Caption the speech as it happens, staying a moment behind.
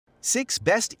6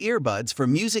 Best Earbuds for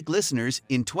Music Listeners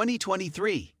in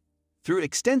 2023. Through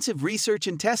extensive research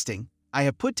and testing, I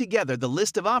have put together the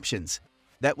list of options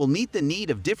that will meet the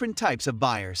need of different types of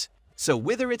buyers. So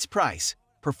whether it's price,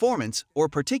 performance, or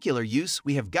particular use,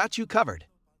 we have got you covered.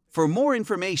 For more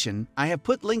information, I have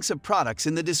put links of products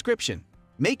in the description.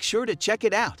 Make sure to check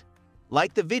it out.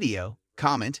 Like the video,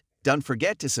 comment, don't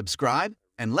forget to subscribe,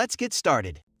 and let's get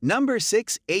started. Number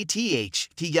 6.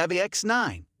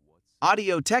 ATH-TWX9.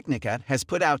 Audio-Technica has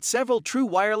put out several true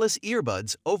wireless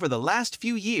earbuds over the last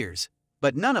few years,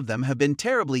 but none of them have been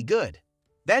terribly good.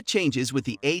 That changes with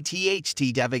the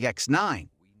ATH-TWX9,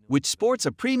 which sports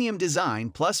a premium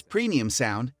design plus premium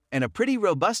sound and a pretty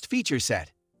robust feature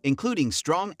set, including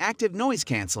strong active noise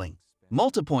cancelling,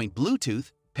 multi-point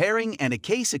Bluetooth, pairing and a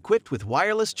case equipped with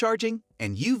wireless charging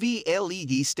and UV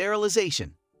LED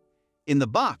sterilization. In the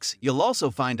box, you'll also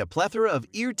find a plethora of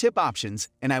ear tip options,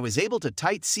 and I was able to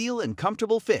tight seal and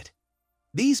comfortable fit.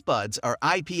 These buds are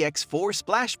IPX4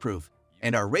 splash-proof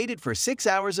and are rated for 6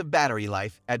 hours of battery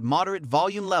life at moderate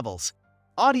volume levels.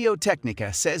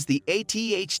 Audio-Technica says the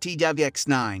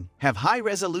ATH-TWX9 have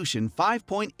high-resolution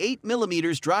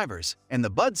 5.8mm drivers, and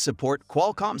the buds support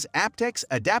Qualcomm's aptX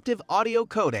adaptive audio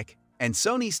codec and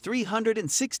Sony's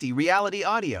 360 reality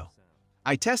audio.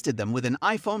 I tested them with an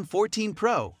iPhone 14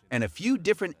 Pro and a few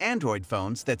different Android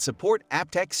phones that support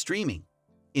aptX streaming.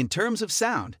 In terms of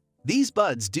sound, these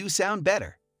buds do sound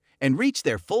better and reach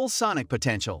their full sonic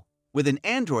potential with an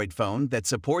Android phone that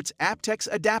supports aptX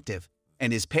adaptive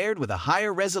and is paired with a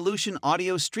higher resolution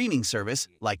audio streaming service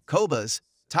like Qobuz,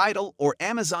 Tidal, or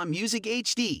Amazon Music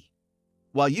HD.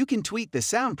 While you can tweak the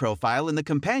sound profile in the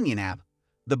companion app,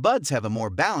 the buds have a more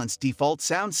balanced default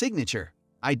sound signature.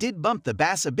 I did bump the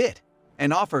bass a bit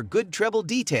and offer good treble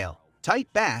detail, tight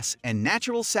bass, and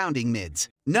natural-sounding mids.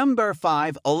 Number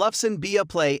 5. Olufsen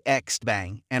Beoplay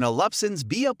X-Bang and Olufsen's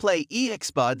Beoplay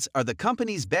EX buds are the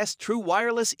company's best true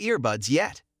wireless earbuds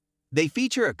yet. They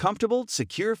feature a comfortable,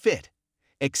 secure fit,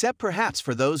 except perhaps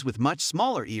for those with much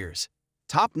smaller ears.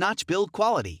 Top-notch build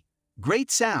quality, great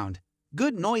sound,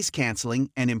 good noise cancelling,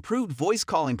 and improved voice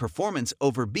calling performance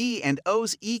over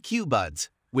B&O's EQ buds,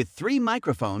 with 3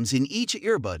 microphones in each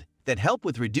earbud that help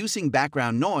with reducing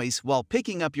background noise while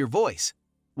picking up your voice.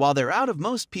 While they're out of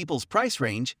most people's price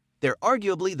range, they're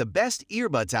arguably the best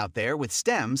earbuds out there with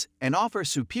stems and offer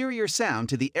superior sound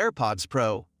to the AirPods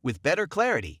Pro with better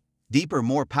clarity, deeper,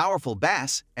 more powerful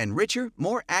bass, and richer,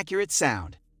 more accurate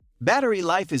sound. Battery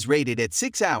life is rated at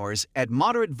 6 hours at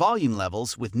moderate volume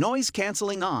levels with noise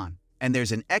cancelling on, and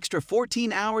there's an extra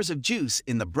 14 hours of juice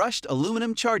in the brushed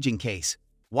aluminum charging case.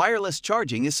 Wireless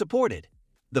charging is supported.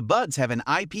 The buds have an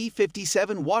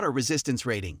IP57 water resistance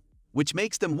rating, which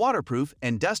makes them waterproof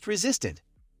and dust-resistant.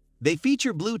 They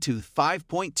feature Bluetooth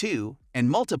 5.2 and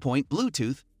multi-point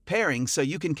Bluetooth pairing, so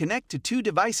you can connect to 2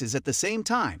 devices at the same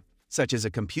time, such as a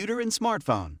computer and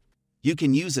smartphone. You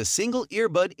can use a single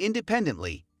earbud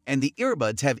independently, and the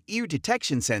earbuds have ear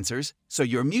detection sensors, so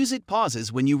your music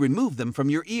pauses when you remove them from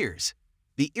your ears.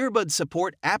 The earbuds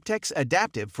support aptX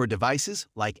adaptive for devices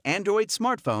like Android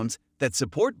smartphones that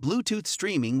support Bluetooth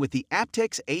streaming with the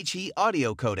aptX HE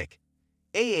audio codec.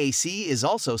 AAC is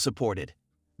also supported.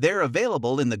 They're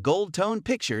available in the gold tone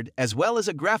pictured as well as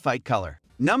a graphite color.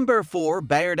 Number 4.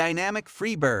 Beyerdynamic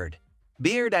FreeBird.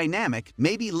 Beyerdynamic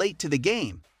may be late to the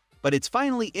game, but it's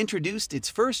finally introduced its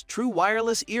first true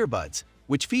wireless earbuds,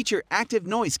 which feature active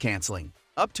noise cancelling,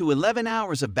 up to 11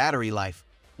 hours of battery life,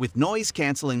 with noise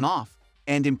cancelling off,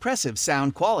 and impressive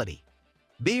sound quality.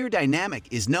 Beyerdynamic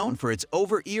is known for its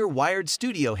over-ear wired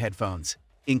studio headphones,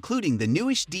 including the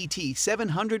newish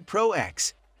DT700 Pro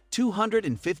X,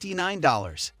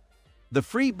 $259. The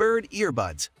FreeBird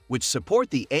earbuds, which support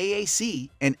the AAC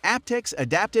and aptX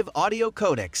adaptive audio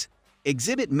codecs,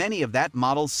 exhibit many of that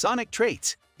model's sonic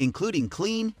traits, including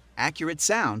clean, accurate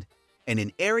sound, and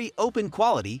an airy, open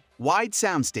quality, wide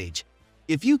soundstage.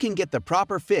 If you can get the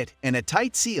proper fit and a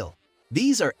tight seal,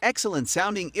 these are excellent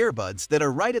sounding earbuds that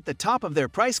are right at the top of their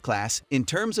price class in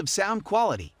terms of sound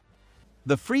quality.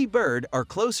 The FreeBird are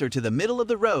closer to the middle of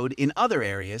the road in other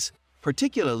areas,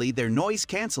 particularly their noise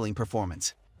cancelling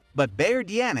performance. But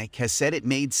Beyerdynamic has said it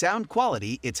made sound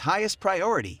quality its highest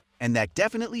priority, and that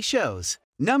definitely shows.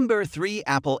 Number 3.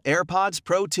 Apple AirPods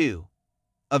Pro 2.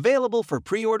 Available for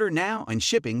pre-order now and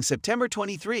shipping September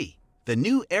 23. The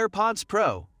new AirPods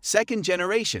Pro, 2nd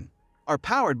generation, are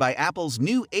powered by Apple's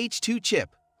new H2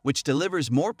 chip, which delivers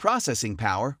more processing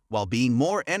power while being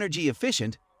more energy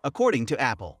efficient, according to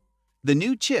Apple. The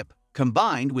new chip,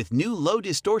 combined with new low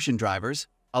distortion drivers,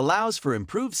 allows for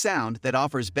improved sound that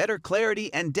offers better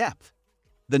clarity and depth.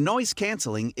 The noise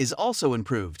cancelling is also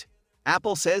improved.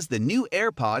 Apple says the new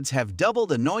AirPods have double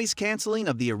the noise canceling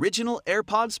of the original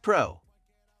AirPods Pro.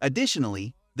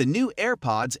 Additionally, the new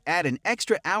AirPods add an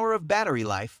extra hour of battery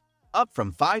life, up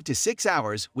from 5 to 6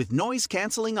 hours with noise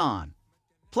canceling on.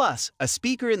 Plus, a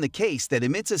speaker in the case that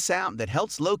emits a sound that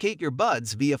helps locate your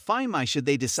buds via Find My should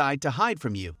they decide to hide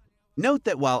from you. Note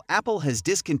that while Apple has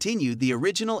discontinued the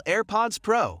original AirPods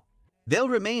Pro, they'll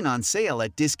remain on sale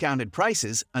at discounted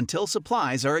prices until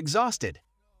supplies are exhausted.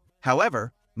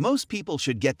 However, most people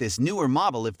should get this newer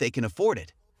model if they can afford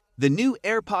it. The new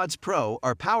AirPods Pro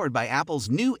are powered by Apple's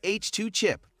new H2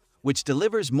 chip, which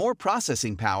delivers more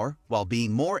processing power while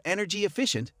being more energy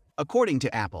efficient, according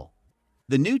to Apple.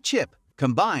 The new chip,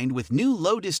 combined with new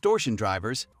low distortion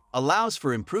drivers, allows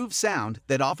for improved sound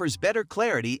that offers better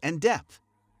clarity and depth.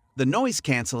 The noise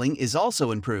canceling is also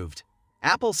improved.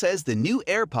 Apple says the new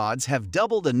AirPods have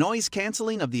double the noise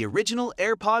canceling of the original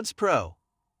AirPods Pro.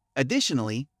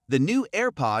 Additionally, the new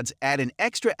AirPods add an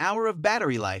extra hour of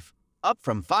battery life, up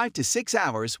from 5 to 6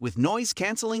 hours with noise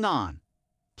canceling on.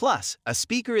 Plus, a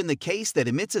speaker in the case that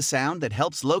emits a sound that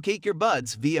helps locate your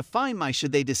buds via Find My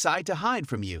should they decide to hide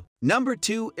from you. Number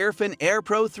 2. EARBUDS Air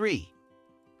Pro 3.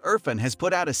 EARBUDS has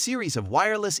put out a series of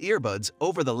wireless earbuds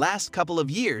over the last couple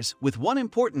of years with one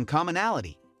important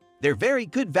commonality. They're very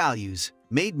good values,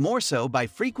 made more so by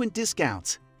frequent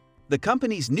discounts. The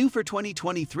company's new for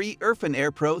 2023 EARBUDS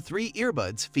Air Pro 3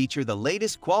 earbuds feature the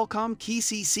latest Qualcomm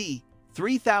KCC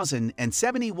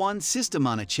 3071 system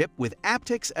on a chip with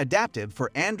aptX adaptive for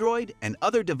Android and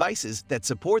other devices that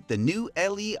support the new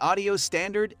LE audio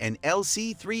standard and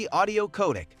LC3 audio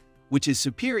codec, which is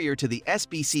superior to the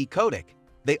SBC codec.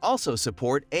 They also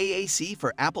support AAC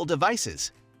for Apple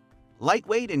devices.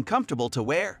 Lightweight and comfortable to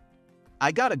wear.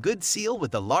 I got a good seal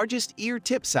with the largest ear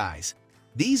tip size.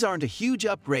 These aren't a huge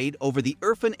upgrade over the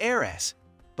EARBUDS Air S,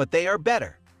 but they are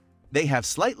better. They have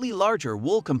slightly larger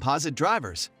wool composite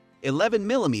drivers,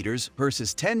 11mm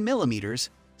versus 10mm,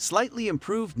 slightly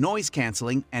improved noise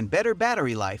canceling and better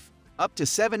battery life, up to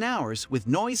 7 hours with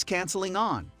noise canceling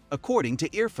on, according to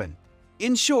EARBUDS.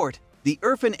 In short, the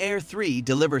EARBUDS Air 3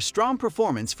 delivers strong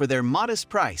performance for their modest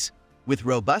price, with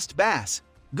robust bass,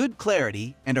 good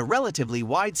clarity, and a relatively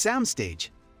wide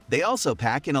soundstage. They also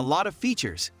pack in a lot of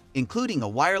features, including a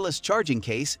wireless charging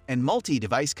case and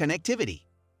multi-device connectivity.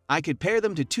 I could pair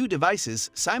them to 2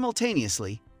 devices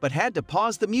simultaneously, but had to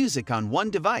pause the music on one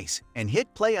device and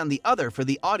hit play on the other for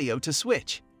the audio to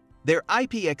switch. They're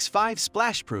IPX5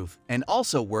 splash-proof and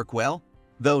also work well,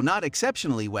 though not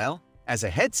exceptionally well, as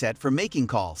a headset for making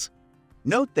calls.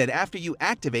 Note that after you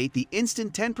activate the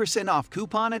instant 10% off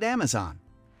coupon at Amazon,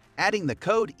 adding the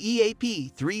code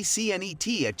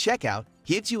EAP3CNET at checkout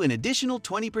gives you an additional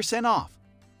 20% off,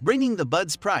 bringing the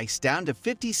buds price down to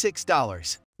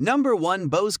 $56. Number 1.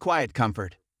 Bose Quiet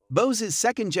Comfort. Bose's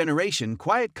second-generation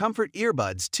Quiet Comfort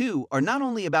earbuds 2 are not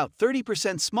only about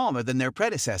 30% smaller than their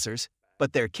predecessors,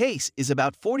 but their case is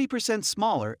about 40%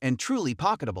 smaller and truly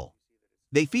pocketable.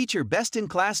 They feature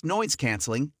best-in-class noise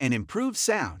canceling and improved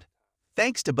sound,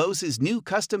 thanks to Bose's new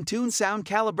custom-tuned sound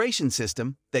calibration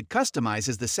system that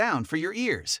customizes the sound for your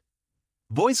ears.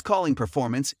 Voice calling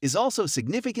performance is also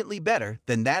significantly better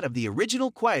than that of the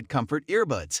original Quiet Comfort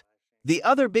earbuds. The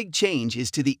other big change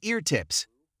is to the ear tips.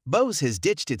 Bose has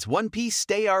ditched its one-piece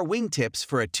stay-ar wingtips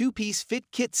for a 2-piece fit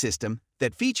kit system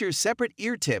that features separate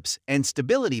ear tips and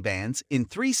stability bands in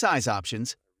 3 size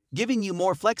options, giving you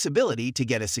more flexibility to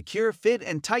get a secure fit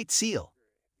and tight seal.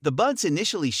 The buds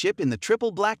initially ship in the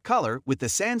triple black color with the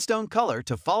sandstone color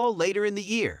to follow later in the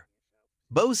year.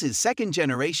 Bose's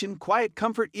second-generation Quiet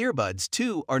Comfort earbuds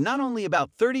 2 are not only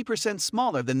about 30%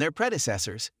 smaller than their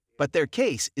predecessors, but their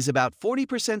case is about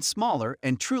 40% smaller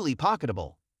and truly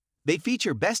pocketable. They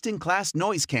feature best-in-class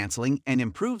noise canceling and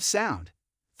improved sound,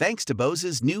 thanks to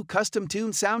Bose's new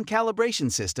custom-tuned sound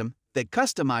calibration system that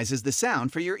customizes the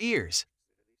sound for your ears.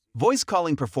 Voice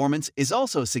calling performance is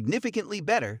also significantly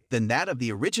better than that of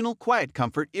the original Quiet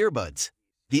Comfort earbuds.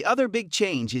 The other big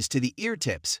change is to the ear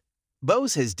tips.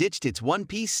 Bose has ditched its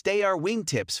one-piece stay-ar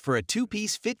wingtips for a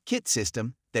 2-piece fit kit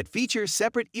system that features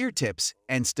separate ear tips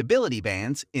and stability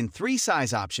bands in 3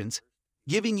 size options,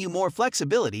 giving you more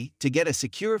flexibility to get a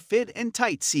secure fit and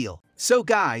tight seal. So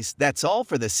guys, that's all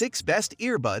for the 6 best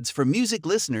earbuds for music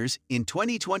listeners in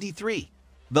 2023.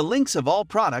 The links of all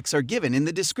products are given in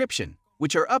the description,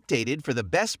 which are updated for the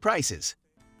best prices.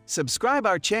 Subscribe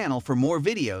our channel for more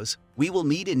videos. We will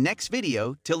meet in next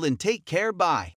video. Till then, take care. Bye.